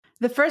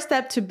The first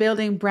step to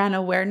building brand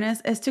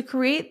awareness is to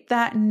create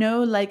that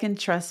know, like, and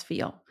trust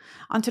feel.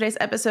 On today's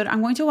episode,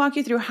 I'm going to walk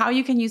you through how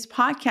you can use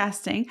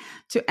podcasting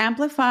to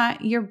amplify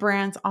your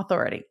brand's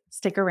authority.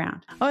 Stick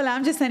around. Hola,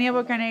 I'm Yesenia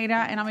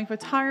Bocanegra, and I'm a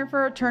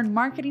photographer turned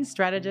marketing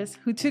strategist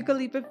who took a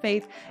leap of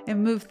faith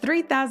and moved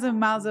 3,000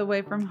 miles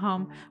away from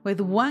home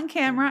with one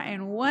camera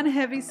and one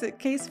heavy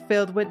suitcase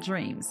filled with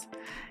dreams.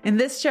 In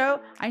this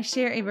show, I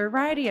share a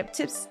variety of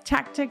tips,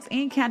 tactics,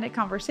 and candid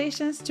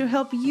conversations to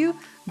help you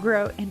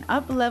grow and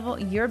up-level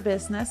your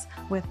business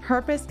with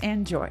purpose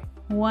and joy,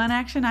 one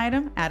action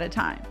item at a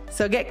time.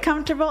 So get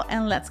comfortable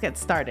and let's get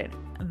started.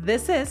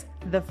 This is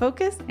the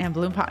Focus and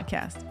Bloom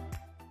Podcast.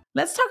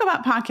 Let's talk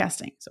about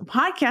podcasting. So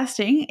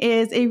podcasting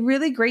is a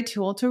really great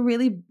tool to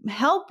really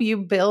help you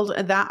build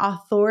that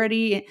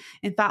authority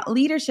and thought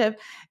leadership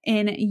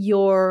in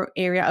your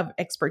area of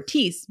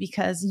expertise,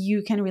 because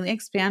you can really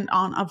expand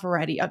on a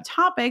variety of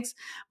topics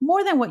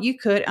more than what you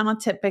could on a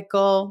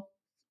typical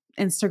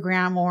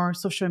Instagram or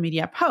social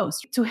media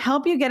post. To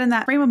help you get in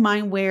that frame of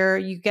mind where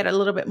you get a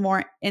little bit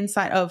more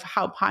insight of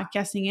how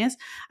podcasting is,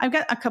 I've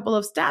got a couple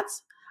of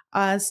stats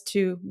as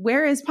to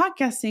where is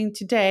podcasting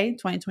today,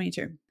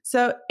 2022.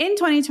 So in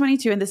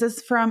 2022, and this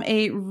is from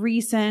a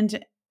recent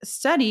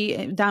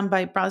study done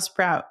by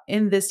Buzzsprout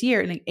in this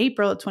year, in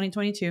April of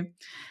 2022,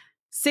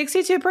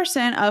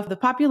 62% of the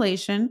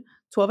population,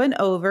 12 and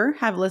over,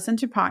 have listened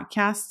to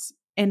podcasts,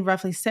 and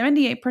roughly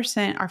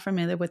 78% are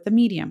familiar with the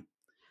medium.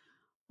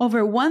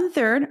 Over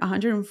 1/3,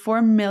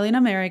 104 million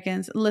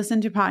Americans,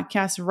 listen to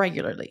podcasts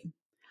regularly.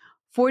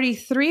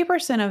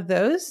 43% of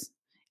those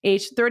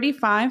aged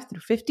 35 through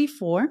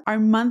 54 are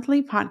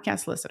monthly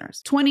podcast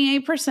listeners.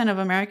 28% of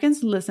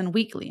Americans listen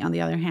weekly, on the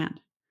other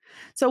hand.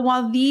 So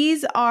while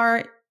these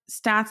are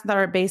stats that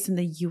are based in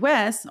the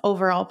US,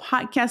 overall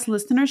podcast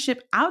listenership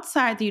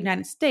outside the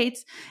United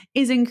States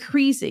is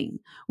increasing,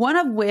 one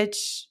of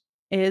which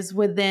is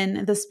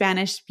within the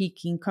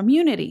Spanish-speaking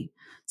community.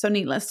 So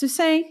needless to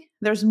say,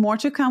 there's more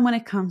to come when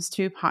it comes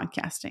to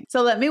podcasting.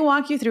 So let me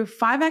walk you through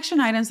 5 action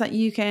items that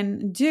you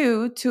can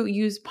do to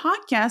use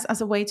podcasts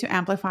as a way to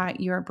amplify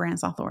your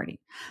brand's authority.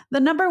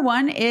 The number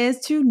one is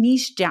to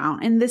niche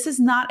down. And this is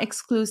not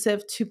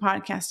exclusive to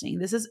podcasting.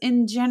 This is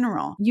in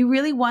general. You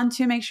really want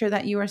to make sure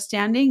that you are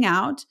standing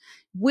out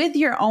with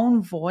your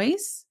own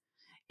voice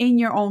in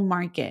your own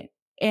market.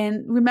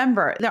 And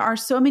remember, there are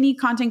so many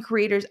content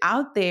creators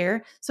out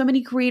there, so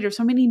many creators,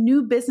 so many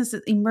new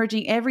businesses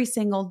emerging every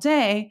single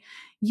day.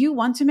 You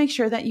want to make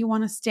sure that you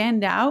want to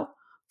stand out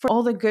for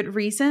all the good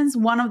reasons.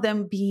 One of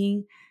them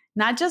being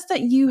not just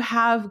that you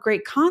have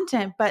great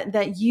content, but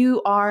that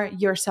you are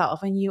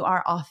yourself and you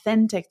are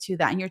authentic to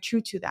that and you're true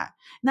to that.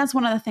 And that's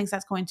one of the things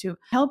that's going to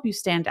help you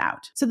stand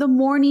out. So the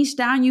more niche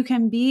down you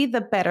can be,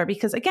 the better,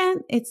 because again,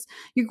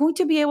 you're going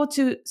to be able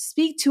to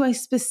speak to a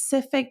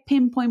specific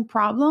pinpoint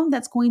problem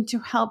that's going to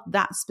help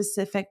that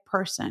specific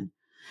person.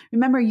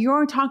 Remember,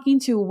 you're talking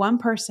to one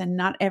person,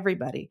 not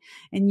everybody.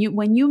 And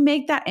when you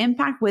make that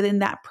impact within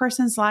that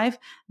person's life,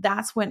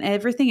 that's when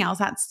everything else,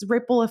 that's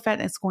ripple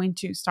effect, is going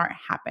to start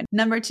happening.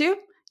 Number 2,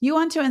 you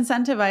want to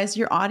incentivize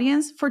your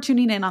audience for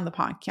tuning in on the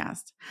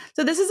podcast.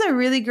 So this is a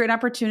really great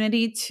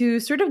opportunity to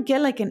sort of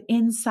get like an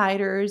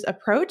insider's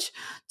approach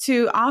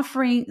to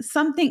offering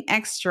something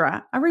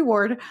extra, a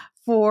reward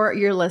for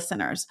your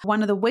listeners.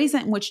 One of the ways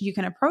in which you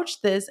can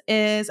approach this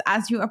is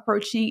as you're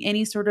approaching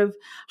any sort of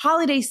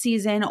holiday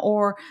season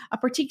or a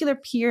particular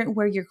period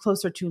where you're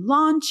closer to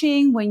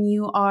launching, when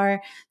you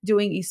are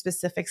doing a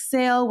specific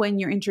sale, when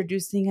you're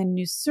introducing a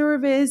new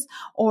service,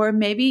 or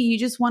maybe you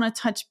just want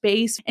to touch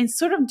base and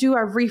sort of do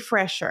a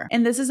refresher.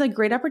 And this is a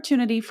great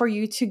opportunity for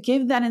you to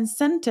give that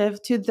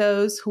incentive to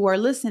those who are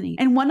listening.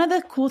 And one of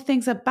the cool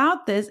things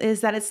about this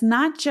is that it's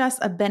not just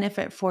a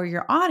benefit for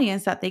your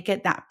audience that they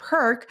get that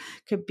perk,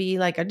 could be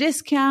like a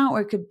discount,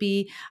 or it could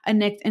be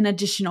an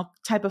additional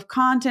type of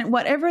content,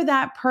 whatever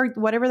that perk,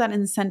 whatever that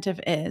incentive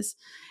is.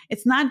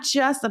 It's not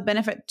just a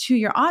benefit to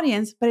your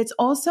audience, but it's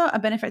also a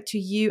benefit to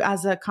you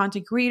as a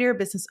content creator,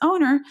 business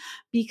owner,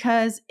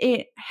 because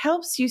it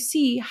helps you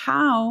see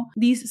how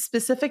these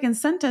specific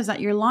incentives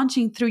that you're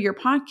launching through your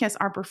podcast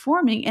are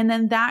performing. And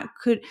then that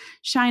could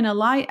shine a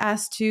light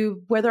as to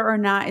whether or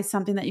not it's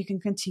something that you can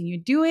continue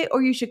doing,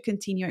 or you should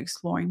continue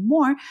exploring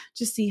more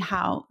to see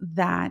how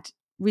that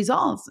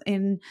results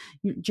in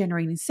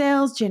generating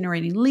sales,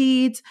 generating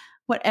leads,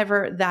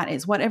 whatever that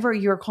is, whatever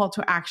your call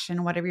to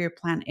action, whatever your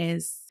plan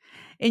is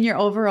in your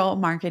overall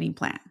marketing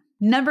plan.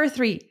 Number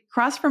 3,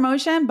 cross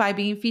promotion by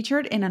being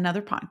featured in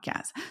another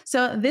podcast.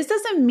 So this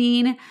doesn't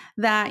mean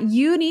that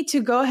you need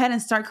to go ahead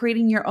and start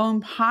creating your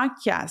own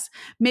podcast.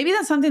 Maybe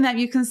that's something that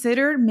you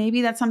considered.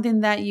 Maybe that's something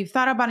that you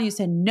thought about and you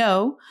said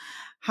no.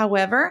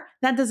 However,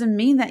 that doesn't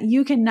mean that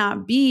you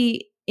cannot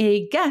be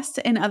a guest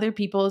in other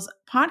people's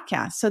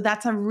podcasts. So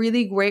that's a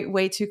really great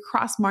way to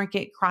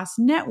cross-market,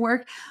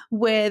 cross-network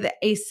with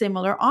a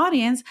similar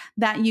audience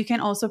that you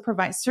can also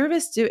provide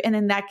service to. And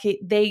in that case,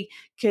 they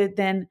could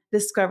then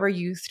discover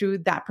you through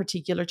that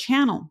particular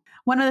channel.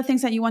 One of the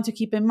things that you want to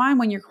keep in mind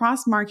when you're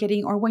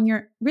cross-marketing or when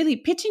you're really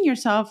pitching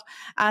yourself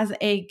as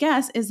a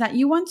guest is that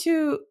you want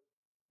to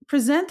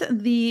present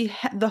the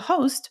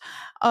host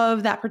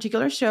of that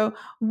particular show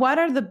what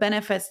are the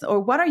benefits or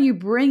what are you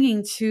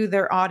bringing to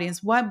their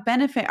audience, what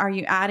benefit are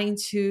you adding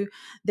to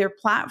their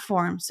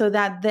platform, so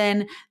that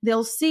then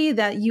they'll see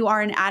that you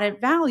are an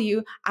added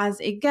value as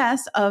a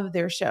guest of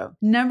their show.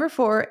 Number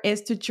 4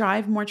 is to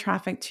drive more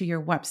traffic to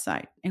your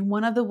website. And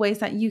one of the ways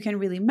that you can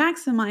really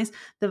maximize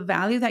the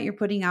value that you're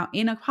putting out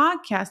in a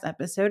podcast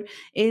episode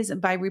is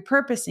by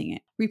repurposing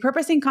it.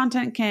 Repurposing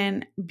content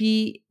can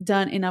be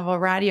done in a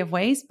variety of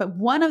ways, but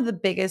one of the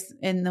biggest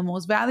and the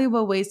most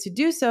valuable ways to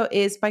do so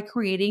is by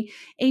creating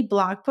a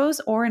blog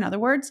post, or in other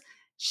words,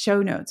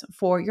 show notes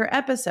for your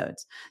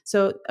episodes.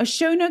 So a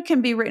show note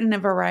can be written in a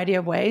variety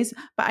of ways,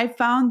 but I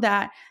found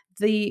that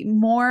the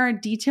more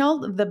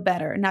detailed, the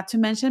better. Not to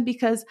mention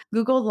because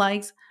Google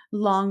likes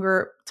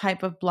longer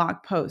type of blog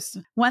posts.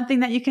 One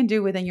thing that you can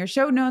do within your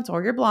show notes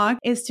or your blog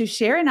is to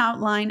share an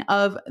outline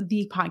of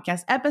the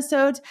podcast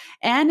episodes.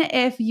 And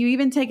if you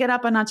even take it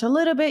up a notch a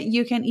little bit,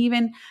 you can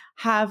even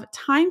have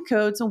time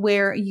codes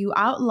where you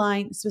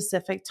outline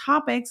specific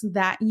topics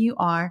that you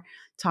are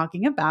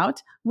talking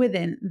about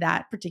within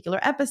that particular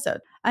episode.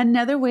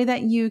 Another way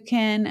that you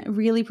can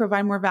really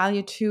provide more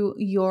value to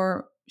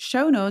your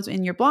show notes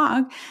in your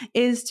blog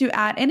is to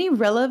add any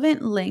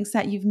relevant links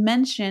that you've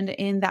mentioned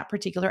in that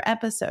particular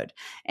episode.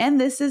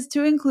 And this is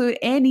to include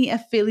any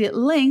affiliate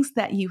links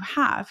that you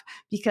have,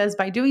 because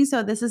by doing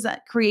so, this is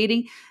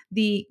creating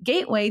the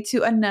gateway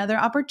to another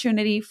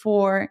opportunity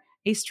for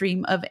a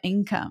stream of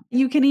income.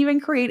 You can even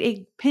create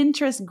a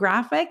Pinterest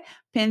graphic,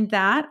 pin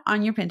that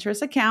on your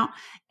Pinterest account,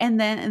 and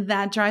then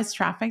that drives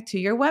traffic to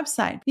your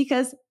website,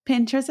 because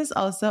Pinterest is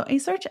also a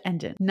search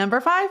engine.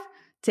 Number 5,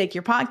 take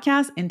your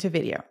podcast into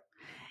video.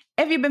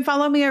 If you've been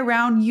following me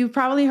around, you've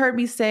probably heard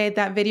me say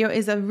that video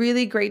is a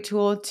really great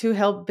tool to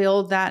help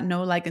build that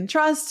know, like, and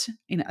trust,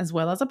 as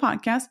well as a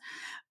podcast.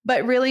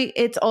 But really,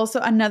 it's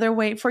also another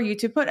way for you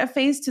to put a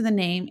face to the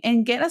name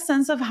and get a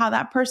sense of how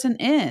that person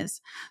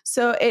is.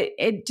 So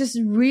it just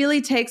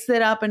really takes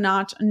it up a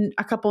notch,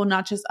 a couple of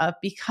notches up,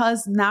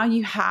 because now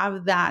you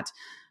have that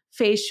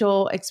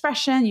facial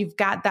expression, you've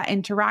got that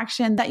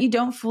interaction that you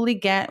don't fully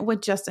get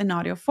with just an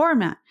audio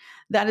format.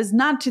 That is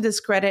not to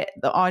discredit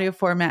the audio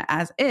format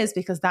as is,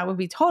 because that would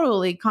be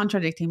totally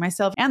contradicting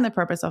myself and the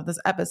purpose of this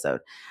episode.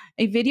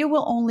 A video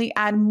will only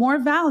add more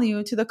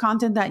value to the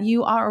content that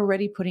you are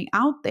already putting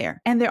out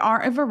there. And there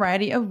are a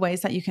variety of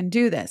ways that you can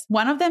do this.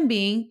 One of them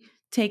being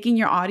taking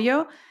your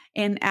audio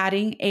and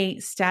adding a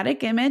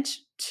static image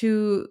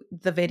to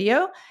the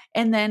video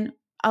and then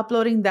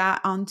uploading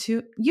that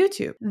onto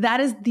YouTube. That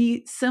is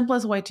the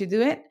simplest way to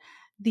do it.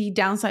 The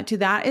downside to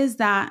that is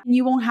that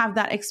you won't have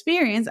that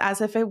experience as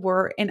if it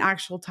were an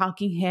actual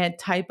talking head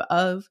type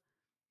of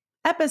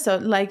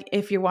episode. Like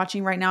if you're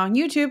watching right now on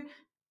YouTube,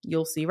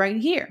 you'll see right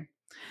here.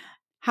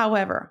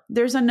 However,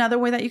 there's another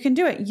way that you can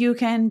do it. You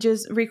can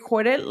just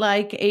record it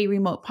like a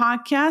remote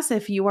podcast.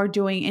 If you are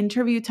doing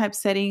interview type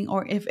setting,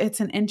 or if it's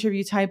an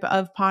interview type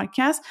of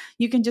podcast,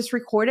 you can just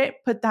record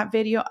it, put that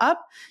video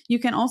up. You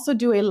can also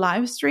do a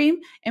live stream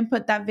and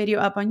put that video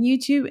up on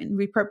YouTube and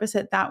repurpose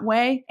it that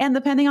way. And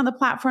depending on the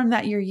platform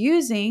that you're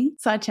using,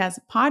 such as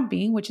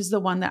Podbean, which is the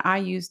one that I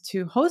use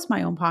to host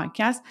my own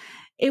podcast,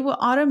 it will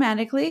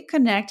automatically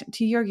connect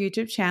to your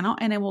YouTube channel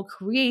and it will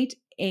create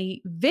a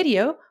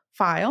video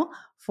file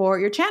for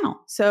your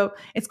channel. So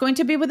it's going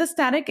to be with a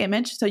static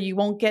image, so you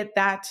won't get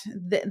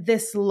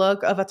this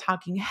look of a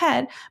talking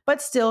head,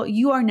 but still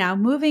you are now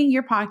moving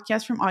your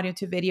podcast from audio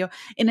to video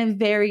in a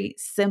very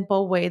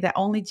simple way that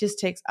only just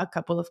takes a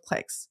couple of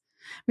clicks.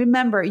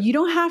 Remember, you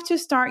don't have to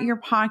start your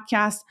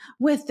podcast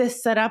with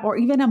this setup or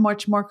even a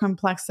much more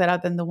complex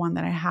setup than the one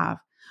that I have.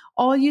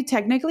 All you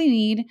technically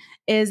need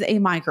is a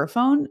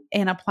microphone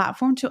and a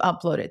platform to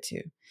upload it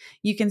to.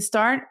 You can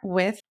start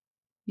with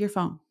your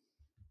phone.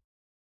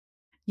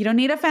 You don't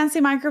need a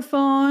fancy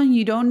microphone.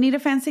 You don't need a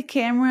fancy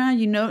camera.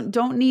 You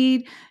don't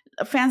need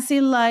a fancy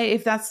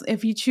light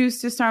if you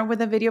choose to start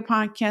with a video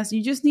podcast.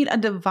 You just need a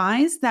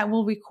device that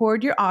will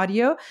record your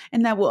audio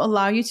and that will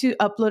allow you to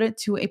upload it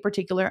to a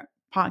particular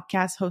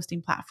podcast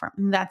hosting platform.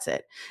 And that's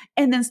it.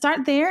 And then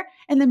start there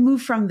and then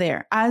move from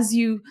there as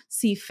you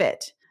see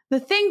fit.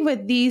 The thing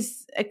with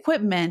these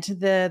equipment,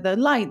 the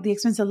light, the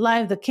expensive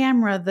light, the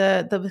camera,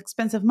 the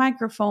expensive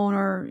microphone,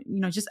 or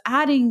just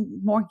adding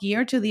more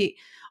gear to the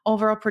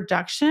overall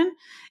production,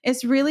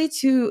 is really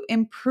to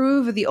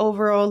improve the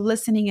overall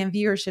listening and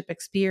viewership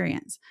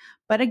experience.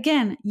 But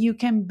again, you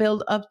can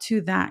build up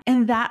to that.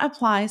 And that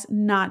applies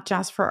not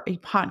just for a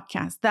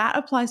podcast. That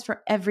applies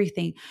for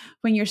everything.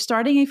 When you're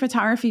starting a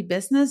photography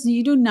business,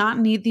 you do not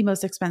need the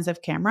most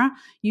expensive camera.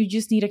 You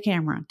just need a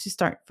camera to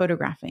start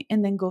photographing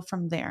and then go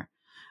from there.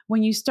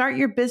 When you start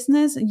your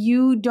business,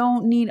 you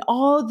don't need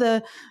all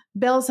the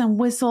bells and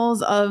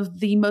whistles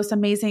of the most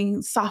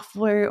amazing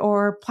software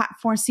or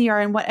platform,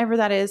 CRM, whatever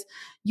that is.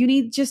 You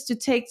need just to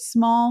take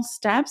small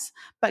steps,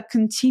 but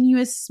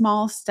continuous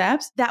small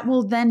steps that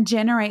will then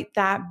generate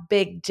that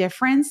big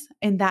difference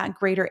and that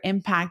greater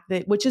impact,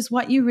 which is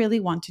what you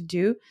really want to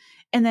do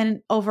And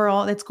then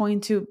overall, it's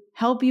going to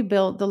help you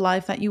build the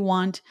life that you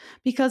want.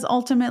 Because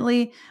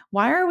ultimately,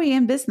 why are we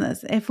in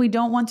business if we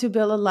don't want to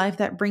build a life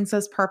that brings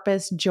us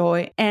purpose,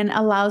 joy, and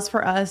allows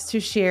for us to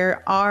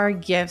share our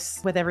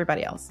gifts with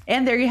everybody else?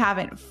 And there you have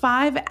it,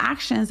 5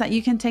 actions that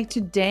you can take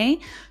today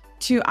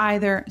to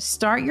either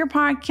start your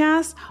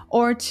podcast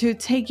or to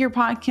take your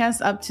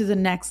podcast up to the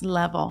next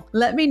level.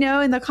 Let me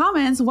know in the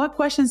comments what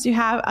questions you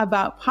have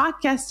about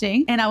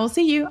podcasting, and I will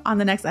see you on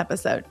the next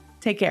episode.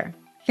 Take care.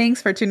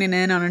 Thanks for tuning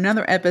in on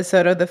another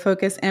episode of the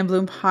Focus and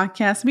Bloom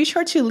podcast. Be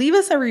sure to leave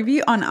us a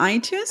review on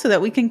iTunes so that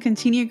we can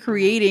continue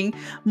creating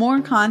more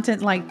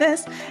content like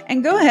this.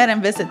 And go ahead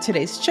and visit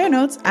today's show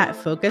notes at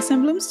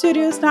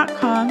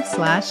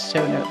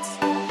focusandbloomstudios.com/show notes.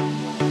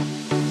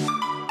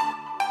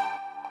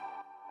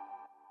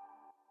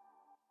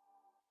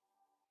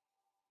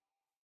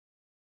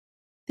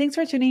 Thanks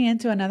for tuning in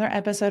to another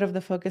episode of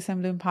the Focus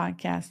and Bloom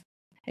podcast.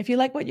 If you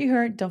like what you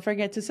heard, don't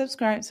forget to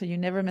subscribe so you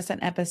never miss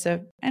an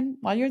episode. And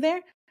while you're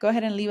there, go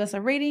ahead and leave us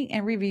a rating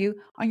and review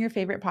on your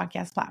favorite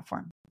podcast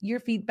platform. Your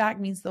feedback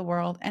means the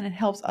world and it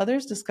helps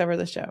others discover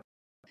the show.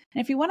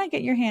 And if you want to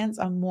get your hands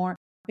on more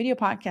video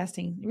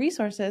podcasting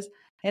resources,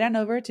 head on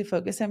over to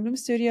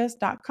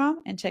focusandbloomstudios.com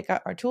and check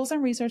out our tools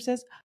and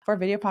resources for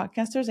video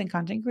podcasters and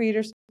content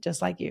creators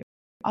just like you.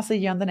 I'll see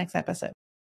you on the next episode.